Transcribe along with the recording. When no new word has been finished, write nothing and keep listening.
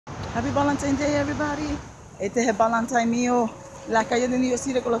Happy Valentine Day, everybody. Este es el Valentine mío. Las calles de New York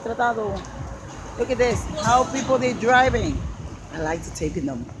City con los tratados. Look at this. How people they driving. I like to take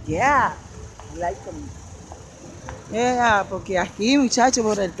them. Yeah. I like them. Yeah, porque aquí, muchachos,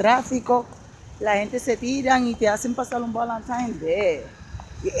 por el tráfico, la gente se tiran y te hacen pasar un Valentine Day.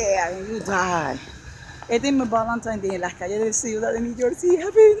 Yeah, and you die. Este es mi Valentine Day en las calles de la ciudad de New York City.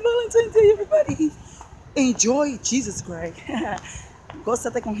 Happy Valentine Day, everybody. Enjoy Jesus Christ.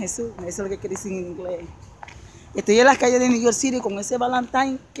 Gózate con Jesús. Eso es lo que quiere decir en inglés. Estoy en las calles de New York City con ese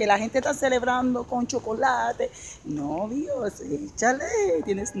Valentine que la gente está celebrando con chocolate. Novios, échale,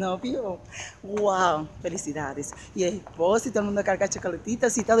 tienes novio. Wow, felicidades. Y esposo y todo el mundo carga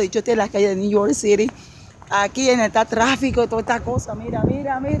chocolatitas y todo. Y yo estoy en las calles de New York City. Aquí en el tráfico y toda esta cosa. Mira,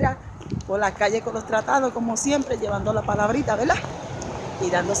 mira, mira. Por las calles con los tratados, como siempre, llevando la palabrita, ¿verdad? Y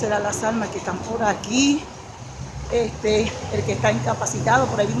dándosela a las almas que están por aquí. El que está incapacitado,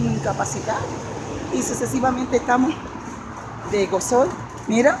 por ahí viene un incapacitado. Y sucesivamente estamos de gozón.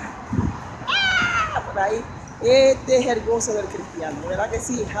 Mira. ¡Ah! Por ahí. Este es el gozo del cristiano. ¿Verdad que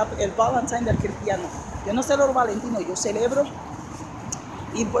sí? El Valentine del cristiano. Yo no celebro Valentino, yo celebro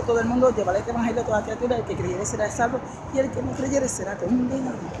ir por todo el mundo, llevar este evangelio a toda criatura. El que creyere será salvo y el que no creyere será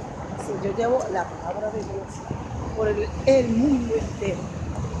condenado. Yo llevo la palabra de Dios por el mundo entero.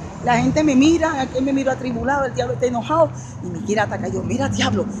 La gente me mira, aquel me mira atribulado, el diablo está enojado y me quiere atacar. Yo, mira,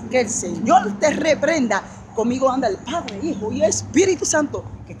 diablo, que el Señor te reprenda. Conmigo anda el Padre, Hijo y Espíritu Santo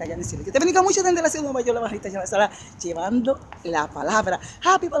que está allá en el cielo. Que te bendiga mucho desde la ciudad de Nueva York, la Evangelista Yolanda Salas, llevando la palabra.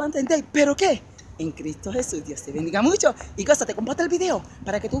 Happy Valentine Day, ¿pero qué? En Cristo Jesús. Dios te bendiga mucho. Y gózate, comparte el video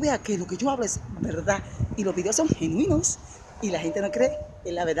para que tú veas que lo que yo hablo es verdad. Y los videos son genuinos. Y la gente no cree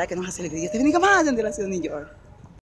en la verdad que nos hace el video. Dios te bendiga más desde la ciudad de New York.